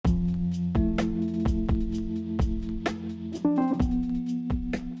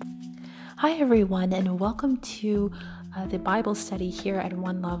Hi, everyone, and welcome to the Bible study here at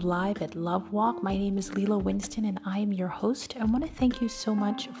One Love Live at Love Walk. My name is Leela Winston, and I am your host. I want to thank you so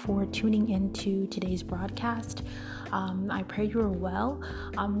much for tuning into today's broadcast. I pray you are well.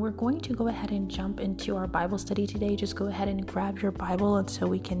 We're going to go ahead and jump into our Bible study today. Just go ahead and grab your Bible and so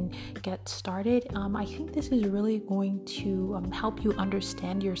we can get started. I think this is really going to help you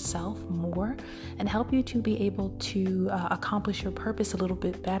understand yourself more and help you to be able to accomplish your purpose a little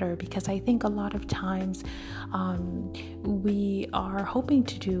bit better, because I think a lot of times we are hoping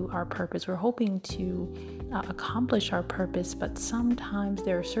to do our purpose. We're hoping to accomplish our purpose, but sometimes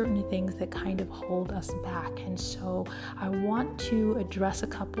there are certain things that kind of hold us back. And so I want to address a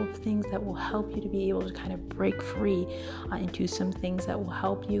couple of things that will help you to be able to kind of break free into some things that will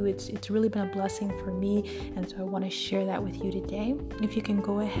help you. It's really been a blessing for me, and so I want to share that with you today. If you can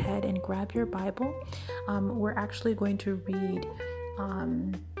go ahead and grab your Bible, we're actually going to read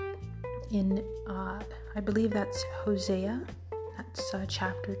in I believe that's Hosea. That's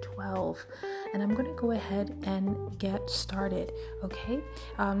chapter 12, and I'm going to go ahead and get started, okay?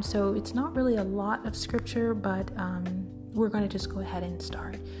 So it's not really a lot of scripture, but we're going to just go ahead and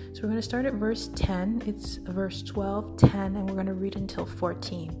start. So we're going to start at verse 10. It's verse 12, 10, and we're going to read until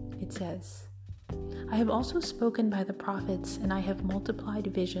 14. It says, I have also spoken by the prophets, and I have multiplied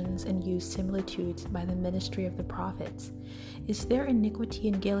visions and used similitudes by the ministry of the prophets. Is there iniquity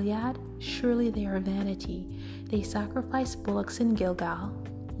in Gilead? Surely they are vanity. They sacrifice bullocks in Gilgal.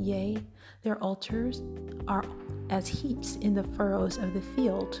 Yea, their altars are as heaps in the furrows of the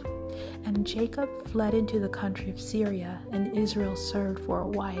field. And Jacob fled into the country of Syria, and Israel served for a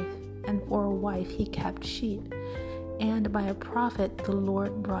wife, and for a wife he kept sheep. And by a prophet the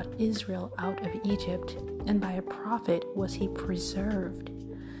Lord brought Israel out of Egypt, and by a prophet was he preserved.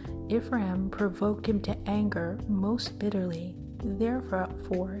 Ephraim provoked him to anger most bitterly.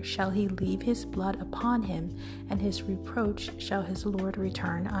 Therefore shall he leave his blood upon him, and his reproach shall his Lord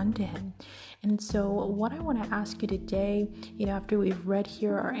return unto him. And so what I want to ask you today, after we've read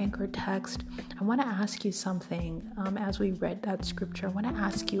here our anchor text, I want to ask you something. As we read that scripture, I want to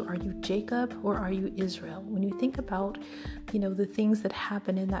ask you, are you Jacob or are you Israel? When you think about, the things that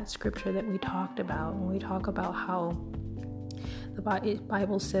happen in that scripture that we talked about, when we talk about how the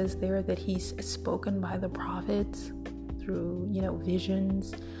Bible says there that he's spoken by the prophets through,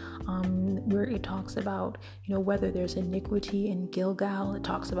 visions, where it talks about, whether there's iniquity in Gilgal. It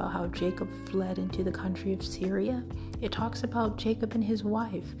talks about how Jacob fled into the country of Syria. It talks about Jacob and his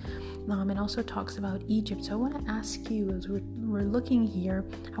wife. It also talks about Egypt. So I want to ask you, as we're looking here,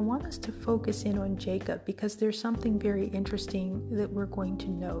 I want us to focus in on Jacob, because there's something very interesting that we're going to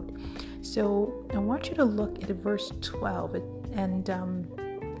note. So I want you to look at verse 12, and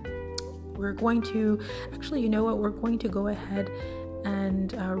we're going to, we're going to go ahead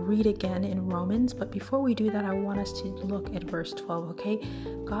and read again in Romans. But before we do that, I want us to look at verse 12, okay?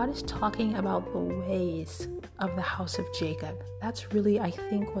 God is talking about the ways of the house of Jacob. That's really, I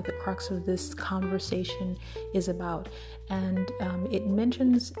think, what the crux of this conversation is about. And it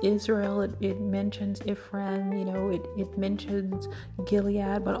mentions Israel, it mentions Ephraim, it mentions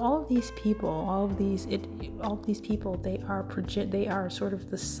Gilead, but all of these people, they are sort of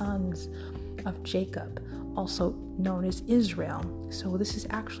the sons of Jacob, also known as Israel. So this is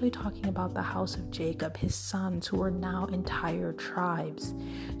actually talking about the house of Jacob, his sons, who are now entire tribes.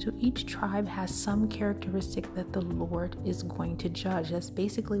 So each tribe has some characteristic that the Lord is going to judge. That's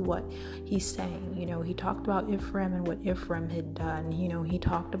basically what he's saying. He talked about Ephraim and what Ephraim had done. He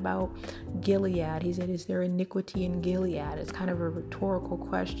talked about Gilead. He said, is there iniquity in Gilead? It's kind of a rhetorical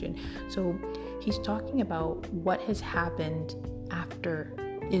question. So he's talking about what has happened after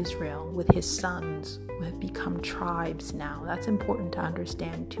Israel with his sons, who have become tribes now. That's important to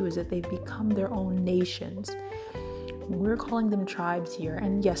understand too, is that they've become their own nations. We're calling them tribes here,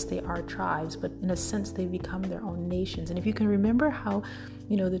 and yes, they are tribes, but in a sense they've become their own nations. And if you can remember how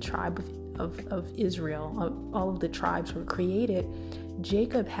the tribe of Israel, all of the tribes were created,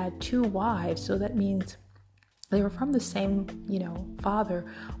 Jacob had 2 wives, so that means they were from the same,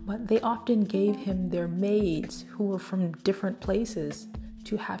 father, but they often gave him their maids who were from different places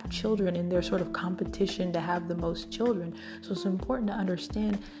to have children in their sort of competition to have the most children. So it's important to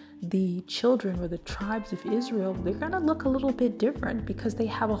understand the children or the tribes of Israel, they're going to look a little bit different because they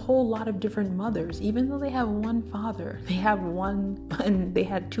have a whole lot of different mothers. Even though they have one father, they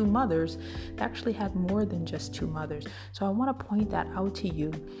had 2 mothers. They actually had more than just 2 mothers. So I want to point that out to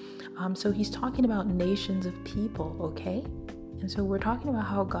you. So he's talking about nations of people, okay? And so we're talking about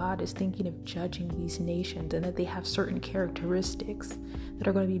how God is thinking of judging these nations and that they have certain characteristics that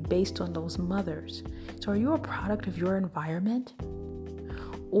are going to be based on those mothers. So are you a product of your environment?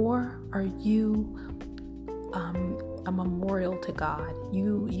 Or are you a memorial to God?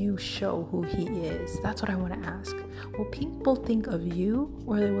 You show who He is. That's what I want to ask. Will people think of you,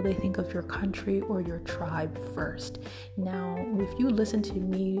 or will they think of your country or your tribe first? Now, if you listen to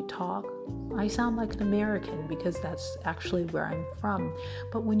me talk, I sound like an American because that's actually where I'm from.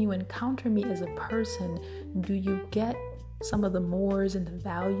 But when you encounter me as a person, do you get some of the mores and the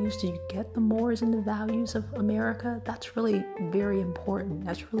values? Do you get the mores and the values of America? That's really very important.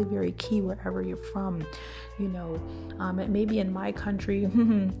 That's really very key wherever you're from. Maybe in my country,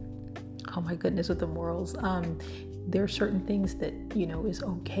 oh my goodness, with the morals, there are certain things that, is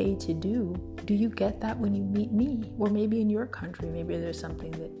okay to do. Do you get that when you meet me? Or maybe in your country, maybe there's something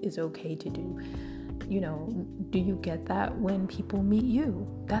that is okay to do. Do you get that when people meet you?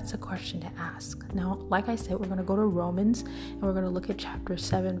 That's a question to ask. Now, like I said, we're going to go to Romans and we're going to look at chapter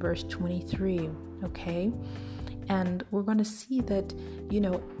 7, verse 23, okay? And we're going to see that,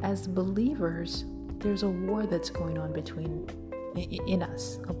 as believers, there's a war that's going on in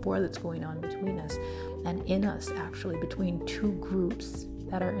us, a war that's going on between us and in us, actually, between two groups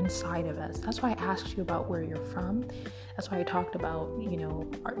that are inside of us. That's why I asked you about where you're from. That's why I talked about,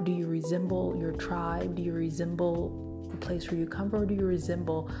 do you resemble your tribe? Do you resemble the place where you come from? Or do you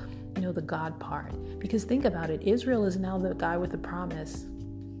resemble, the God part? Because think about it. Israel is now the guy with the promise.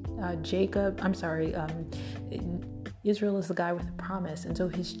 Israel is the guy with the promise. And so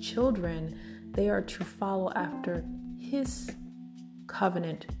his children, they are to follow after his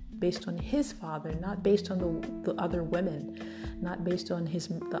covenant based on his father, not based on the other women, not based on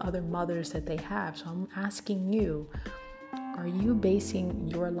the other mothers that they have. So I'm asking you, are you basing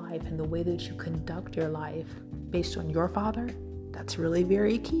your life and the way that you conduct your life based on your father? That's really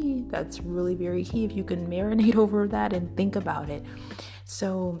very key. That's really very key if you can marinate over that and think about it.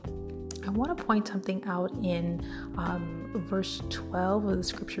 So I want to point something out in verse 12 of the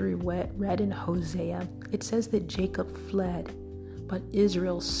scripture we read in Hosea. It says that Jacob fled, but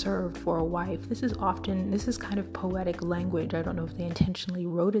Israel served for a wife. This is kind of poetic language. I don't know if they intentionally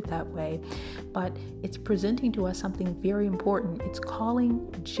wrote it that way, but it's presenting to us something very important. It's calling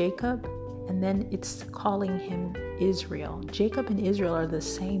Jacob, and then it's calling him Israel. Jacob and Israel are the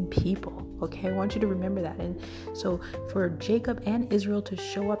same people. Okay, I want you to remember that. And so for Jacob and Israel to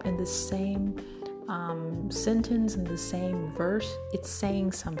show up in the same sentence, in the same verse, it's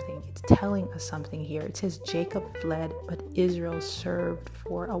saying something. It's telling us something here. It says Jacob fled, but Israel served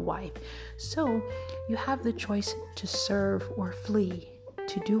for a wife. So you have the choice to serve or flee,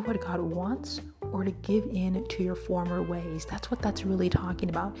 to do what God wants or to give in to your former ways. That's what that's really talking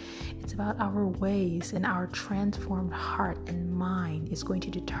about. It's about our ways, and our transformed heart and mind is going to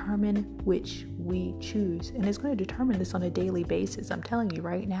determine which we choose. And it's going to determine this on a daily basis. I'm telling you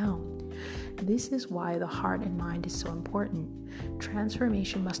right now. This is why the heart and mind is so important.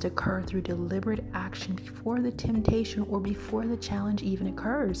 Transformation must occur through deliberate action before the temptation or before the challenge even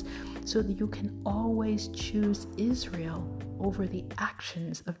occurs, so that you can always choose Israel over the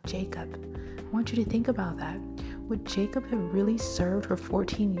actions of Jacob. I want you to think about that. Would Jacob have really served for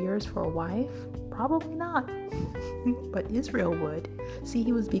 14 years for a wife? Probably not. But Israel would. See,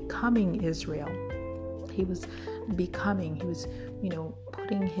 he was becoming Israel. He was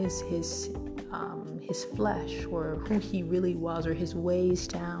putting his flesh, or who he really was, or his ways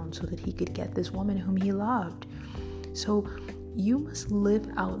down, so that he could get this woman whom he loved. So you must live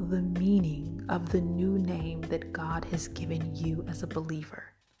out the meaning of the new name that God has given you as a believer.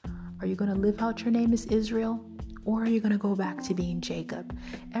 Are you going to live out your name as Israel? Or are you going to go back to being Jacob?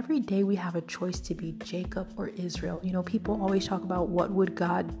 Every day we have a choice to be Jacob or Israel. People always talk about what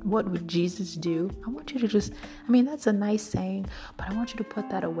would Jesus do? I want you to that's a nice saying, but I want you to put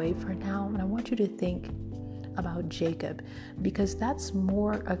that away for now. And I want you to think about Jacob, because that's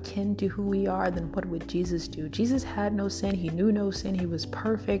more akin to who we are than what would Jesus do. Jesus had no sin. He knew no sin. He was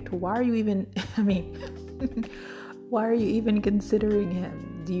perfect. Why are you even, why are you even considering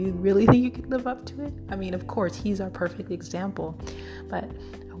him? Do you really think you can live up to it? Of course, he's our perfect example. But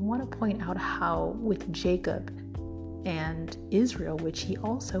I want to point out how with Jacob and Israel, which he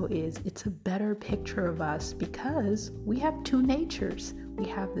also is, it's a better picture of us, because we have two natures. We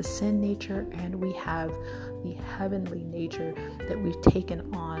have the sin nature and we have the heavenly nature that we've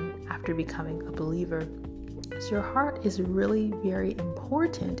taken on after becoming a believer. So your heart is really very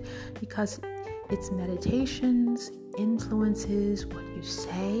important, because its meditations influences what you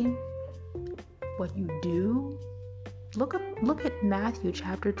say, what you do. Look at Matthew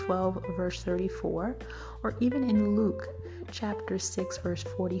chapter 12 verse 34, or even in Luke chapter 6 verse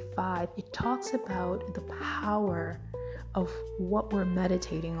 45. It talks about the power of what we're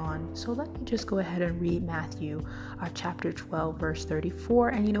meditating on. So let me just go ahead and read Matthew chapter 12, verse 34.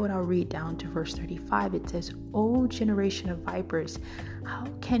 And you know what? I'll read down to verse 35. It says, "O generation of vipers, how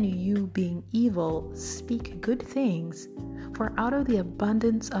can you, being evil, speak good things? For out of the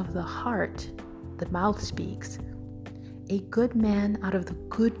abundance of the heart, the mouth speaks. A good man out of the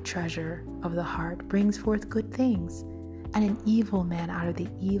good treasure of the heart brings forth good things, and an evil man out of the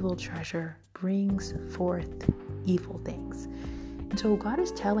evil treasure brings forth evil things." And so God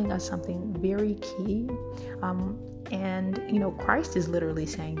is telling us something very key. And Christ is literally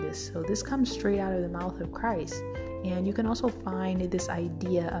saying this. So this comes straight out of the mouth of Christ. And you can also find this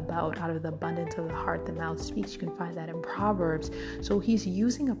idea about out of the abundance of the heart, the mouth speaks. You can find that in Proverbs. So he's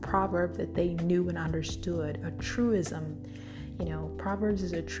using a proverb that they knew and understood, a truism. Proverbs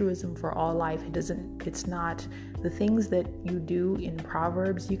is a truism for all life. It's not the things that you do in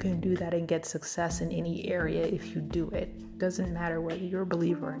Proverbs, you can do that and get success in any area if you do it. Doesn't matter whether you're a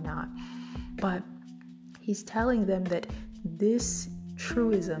believer or not. But he's telling them that this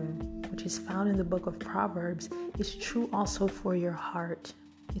truism, which is found in the book of Proverbs, is true also for your heart.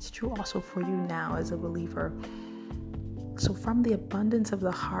 It's true also for you now as a believer. So from the abundance of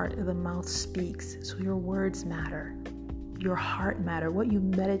the heart, the mouth speaks. So your words matter. Your heart matter. What you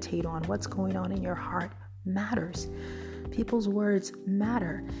meditate on, what's going on in your heart matters. People's words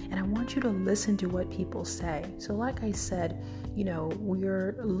matter. And I want you to listen to what people say. So like I said,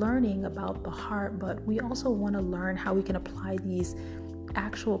 we're learning about the heart, but we also want to learn how we can apply these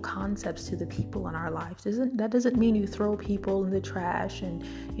actual concepts to the people in our lives. That doesn't mean you throw people in the trash, and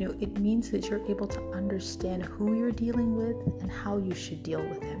it means that you're able to understand who you're dealing with and how you should deal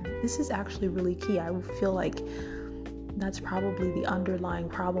with them. This is actually really key. I feel like that's probably the underlying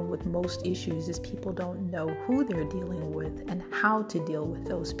problem with most issues, is people don't know who they're dealing with and how to deal with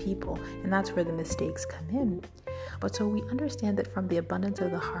those people. And that's where the mistakes come in. But so we understand that from the abundance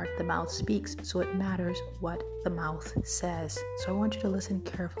of the heart, the mouth speaks. So it matters what the mouth says. So I want you to listen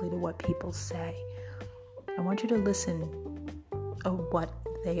carefully to what people say. I want you to listen to what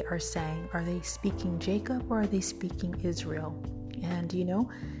they are saying. Are they speaking Jacob or are they speaking Israel? And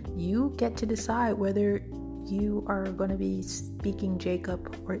you get to decide whether you are going to be speaking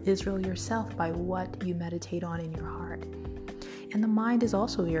Jacob or Israel yourself by what you meditate on in your heart. And the mind is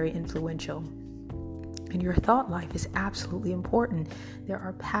also very influential. And your thought life is absolutely important. There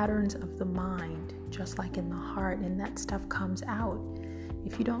are patterns of the mind, just like in the heart, and that stuff comes out.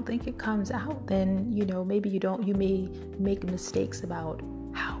 If you don't think it comes out, then, maybe you may make mistakes about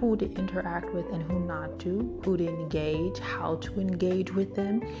how to interact with and who not to, who to engage, how to engage with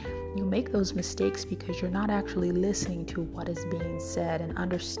them. You make those mistakes because you're not actually listening to what is being said and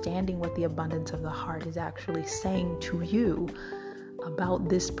understanding what the abundance of the heart is actually saying to you about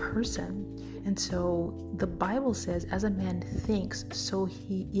this person. And so the Bible says, as a man thinks, so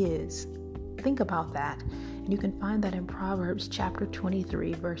he is. Think about that. And you can find that in Proverbs chapter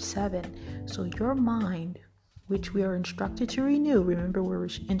 23, verse 7. So your mind, which we are instructed to renew, remember we're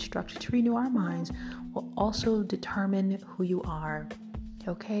instructed to renew our minds, will also determine who you are.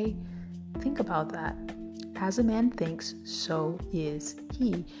 Okay? Think about that. As a man thinks, so is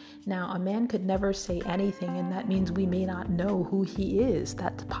he. Now, a man could never say anything, and that means we may not know who he is.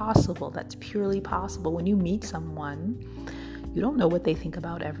 That's possible. That's purely possible. When you meet someone, you don't know what they think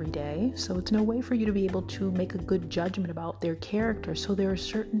about every day. So it's no way for you to be able to make a good judgment about their character. So there are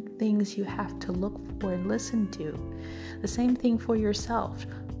certain things you have to look for and listen to. The same thing for yourself.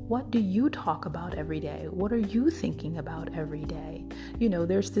 What do you talk about every day? What are you thinking about every day?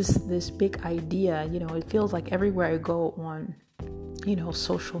 There's this big idea, it feels like everywhere I go on,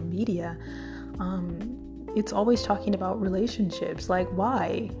 social media, it's always talking about relationships. Like,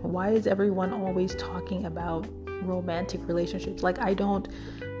 why? Why is everyone always talking about romantic relationships? Like, I don't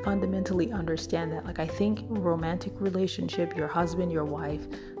fundamentally understand that. Like, I think romantic relationship, your husband, your wife,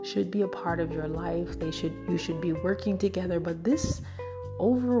 should be a part of your life. You should be working together. But this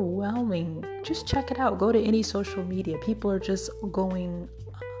overwhelming, just check it out. Go to any social media. People are just going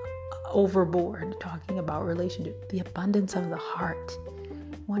overboard talking about relationship, the abundance of the heart.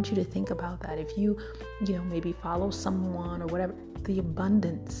 I want you to think about that. If you maybe follow someone or whatever, the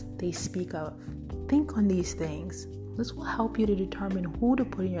abundance they speak of, think on these things. This will help you to determine who to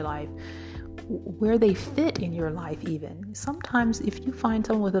put in your life, where they fit in your life even. Sometimes if you find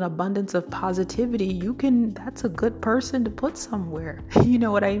someone with an abundance of positivity, that's a good person to put somewhere. You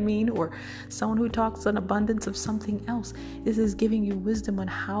know what I mean? Or someone who talks an abundance of something else. This is giving you wisdom on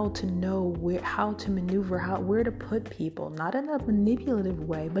how to know how to maneuver, where to put people, not in a manipulative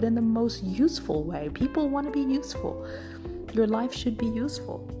way, but in the most useful way. People want to be useful. Your life should be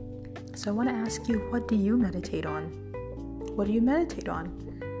useful. So I want to ask you, what do you meditate on? What do you meditate on?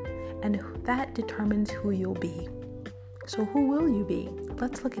 And that determines who you'll be. So who will you be?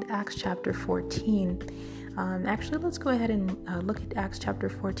 Let's look at Acts chapter 14. Actually, let's go ahead and look at Acts chapter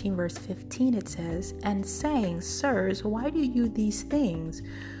 14, verse 15. It says, "And saying, Sirs, why do you these things?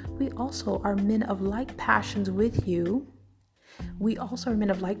 We also are men of like passions with you.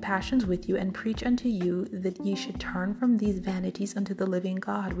 And preach unto you that ye should turn from these vanities unto the living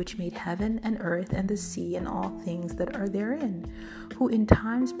God, which made heaven and earth and the sea and all things that are therein, who in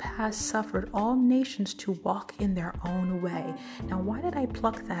times past suffered all nations to walk in their own way." Now, why did I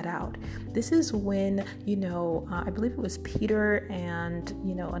pluck that out? This is when, I believe it was Peter and,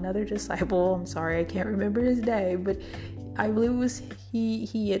 another disciple. I'm sorry, I can't remember his name, but I believe it was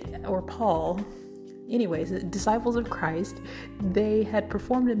or Paul. Anyways, the disciples of Christ, they had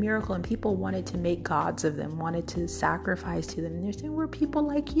performed a miracle and people wanted to make gods of them, wanted to sacrifice to them. And they're saying, we're people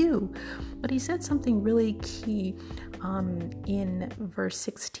like you. But he said something really key in verse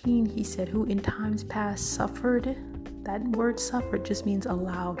 16. He said, who in times past suffered. That word suffered just means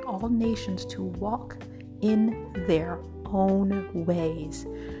allowed all nations to walk in their own ways.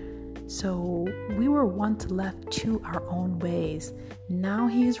 So we were once left to our own ways. Now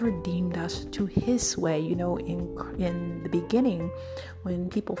he has redeemed us to his way. In the beginning, when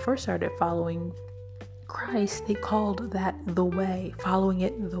people first started following Christ, they called that the way, following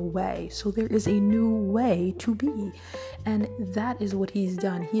it the way. So there is a new way to be. And that is what he's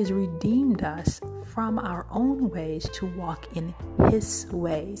done. He has redeemed us from our own ways to walk in his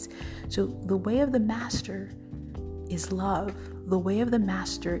ways. So the way of the master is love. The way of the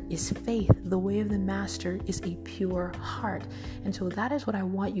master is faith. The way of the master is a pure heart. And so that is what I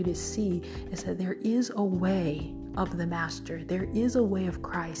want you to see, is that there is a way of the master. There is a way of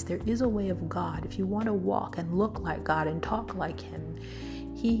Christ. There is a way of God. If you want to walk and look like God and talk like him,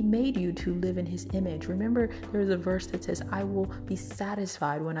 he made you to live in his image. Remember, there's a verse that says, I will be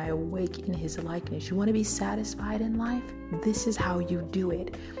satisfied when I awake in his likeness. You want to be satisfied in life? This is how you do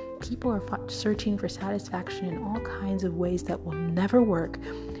it. People are searching for satisfaction in all kinds of ways that will never work,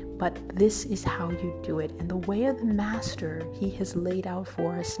 but this is how you do it. And the way of the master, he has laid out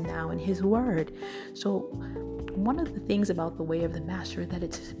for us now in his word. So one of the things about the way of the master is that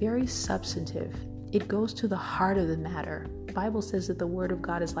it's very substantive. It goes to the heart of the matter. The Bible says that the word of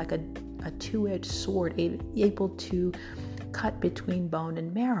God is like a two-edged sword, able to cut between bone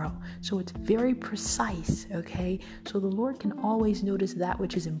and marrow. So it's very precise, okay? So the Lord can always notice that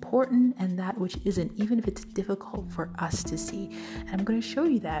which is important and that which isn't, even if it's difficult for us to see. And I'm going to show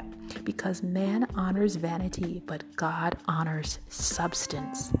you that, because man honors vanity, but God honors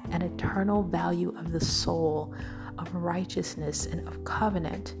substance, an eternal value of the soul, of righteousness and of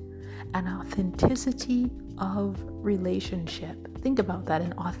covenant, an authenticity of relationship. Think about that,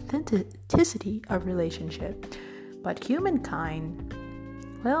 an authenticity of relationship. But humankind,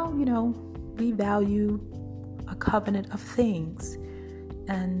 we value a covenant of things,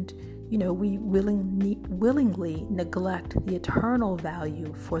 and, we willingly neglect the eternal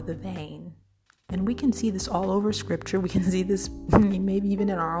value for the vain. And we can see this all over scripture. We can see this maybe even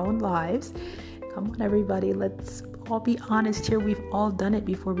in our own lives. Come on, everybody, let's all be honest here. We've all done it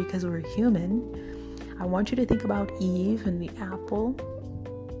before because we're human. I want you to think about Eve and the apple.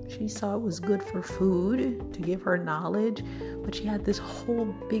 She saw it was good for food, to give her knowledge, but she had this whole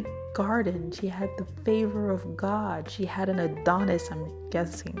big garden. She had the favor of God. She had an Adonis, I'm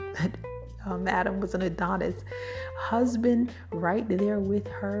guessing that Adam was an Adonis husband right there with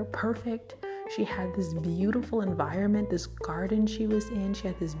her, perfect. She had this beautiful environment, this garden she was in. She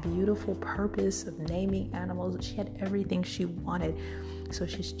had this beautiful purpose of naming animals. She had everything she wanted. So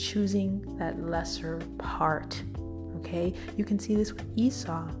she's choosing that lesser part. Okay, you can see this with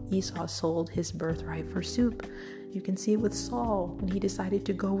Esau. Esau sold his birthright for soup. You can see it with Saul when he decided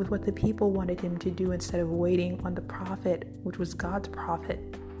to go with what the people wanted him to do instead of waiting on the prophet, which was God's prophet.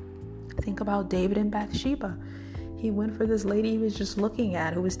 Think about David and Bathsheba. He went for this lady he was just looking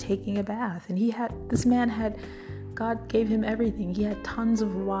at, who was taking a bath. And God gave him everything. He had tons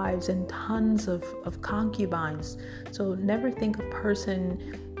of wives and tons of concubines. So never think a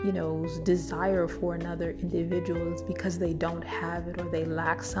person desire for another individual is because they don't have it, or they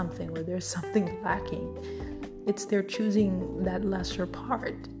lack something, or there's something lacking. It's they're choosing that lesser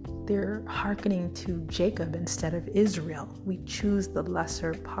part. They're hearkening to Jacob instead of Israel. We choose the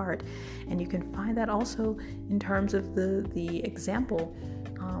lesser part. And you can find that also in terms of the example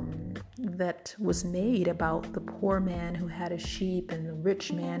that was made about the poor man who had a sheep and the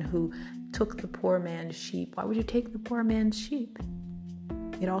rich man who took the poor man's sheep. Why would you take the poor man's sheep?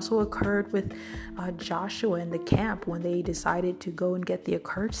 It also occurred with Joshua in the camp when they decided to go and get the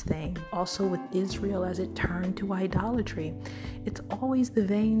accursed thing. Also with Israel as it turned to idolatry. It's always the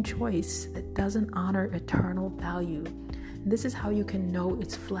vain choice that doesn't honor eternal value. And this is how you can know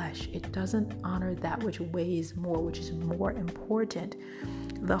it's flesh. It doesn't honor that which weighs more, which is more important.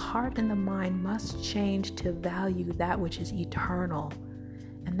 The heart and the mind must change to value that which is eternal.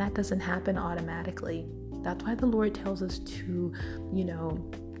 And that doesn't happen automatically. That's why the Lord tells us to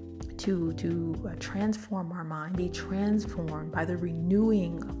transform our mind, be transformed by the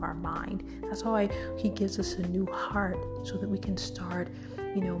renewing of our mind. That's why He gives us a new heart so that we can start,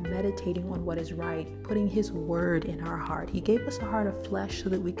 meditating on what is right, putting His word in our heart. He gave us a heart of flesh so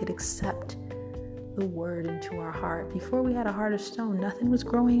that we could accept the word into our heart. Before we had a heart of stone, nothing was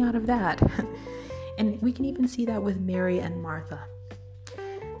growing out of that. And we can even see that with Mary and Martha.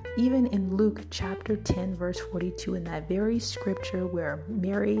 Even in Luke chapter 10, verse 42, in that very scripture where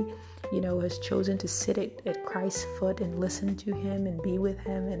Mary, has chosen to sit at Christ's foot and listen to Him and be with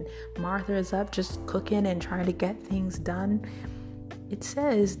Him, and Martha is up just cooking and trying to get things done, it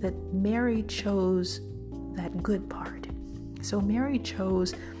says that Mary chose that good part. So Mary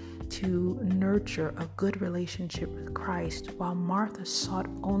chose to nurture a good relationship with Christ, while Martha sought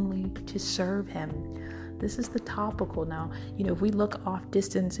only to serve Him. This is the topical now. If we look off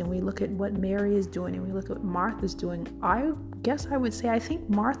distance and we look at what Mary is doing and we look at what Martha's doing, I guess I would say I think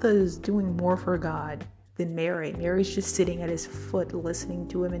Martha is doing more for God than Mary. Mary's just sitting at His foot, listening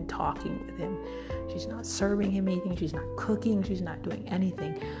to Him and talking with Him. She's not serving Him anything. She's not cooking. She's not doing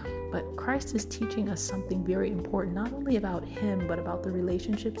anything. But Christ is teaching us something very important, not only about Him, but about the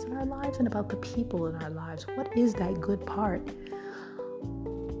relationships in our lives and about the people in our lives. What is that good part?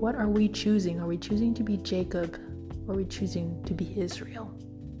 What are we choosing? Are we choosing to be Jacob, or are we choosing to be Israel?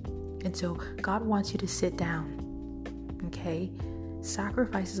 And so God wants you to sit down, okay?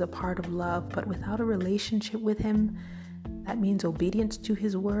 Sacrifice is a part of love, but without a relationship with Him, that means obedience to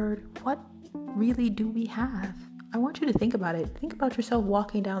His word. What really do we have? I want you to think about it. Think about yourself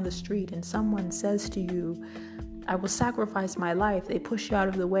walking down the street and someone says to you, I will sacrifice my life. They push you out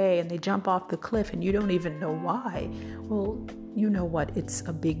of the way and they jump off the cliff and you don't even know why. Well, you know what? It's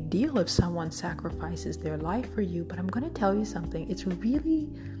a big deal if someone sacrifices their life for you. But I'm going to tell you something. It's really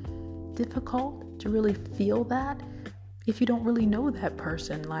difficult to really feel that if you don't really know that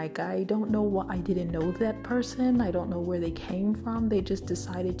person. Like, I don't know what, I didn't know that person. I don't know where they came from. They just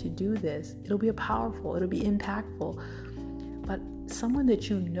decided to do this. It'll be it'll be impactful. But someone that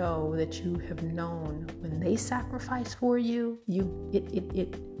you know, that you have known, when they sacrifice for you,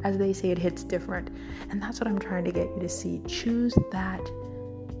 it as they say, it hits different. And that's what I'm trying to get you to see. Choose that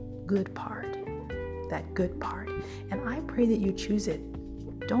good part. And I pray that you choose it.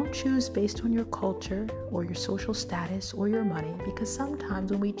 Don't choose based on your culture or your social status or your money, because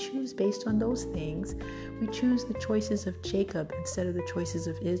sometimes when we choose based on those things, we choose the choices of Jacob instead of the choices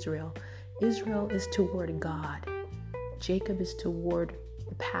of Israel. Israel is toward God. Jacob is toward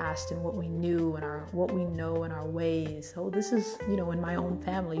the past and what we knew and what we know and our ways. So this is, in my own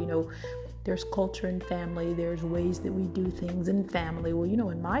family, there's culture in family. There's ways that we do things in family. Well,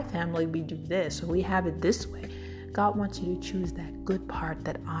 in my family, we do this, so we have it this way. God wants you to choose that good part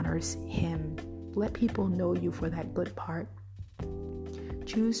that honors Him. Let people know you for that good part.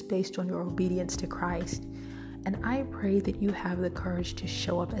 Choose based on your obedience to Christ. And I pray that you have the courage to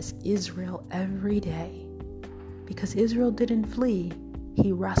show up as Israel every day. Because Israel didn't flee,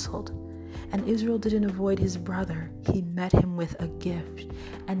 he wrestled. And Israel didn't avoid his brother, he met him with a gift.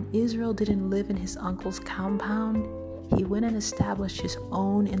 And Israel didn't live in his uncle's compound, he went and established his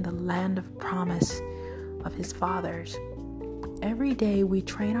own in the land of promise of his fathers. Every day we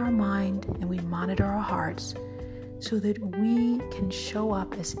train our mind and we monitor our hearts so that we can show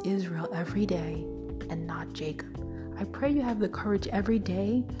up as Israel every day and not Jacob. I pray you have the courage every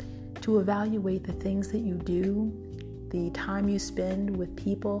day to evaluate the things that you do, the time you spend with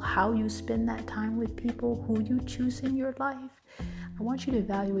people, how you spend that time with people, who you choose in your life. I want you to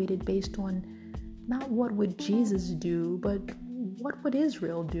evaluate it based on not what would Jesus do, but what would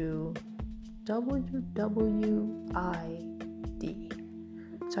Israel do? WWID.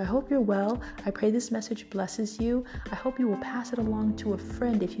 So I hope you're well. I pray this message blesses you. I hope you will pass it along to a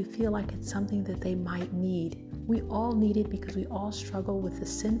friend if you feel like it's something that they might need. We all need it because we all struggle with the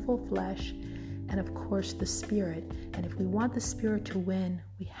sinful flesh and, of course, the spirit. And if we want the spirit to win,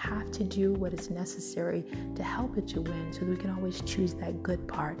 we have to do what is necessary to help it to win so that we can always choose that good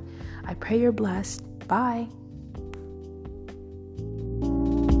part. I pray you're blessed. Bye.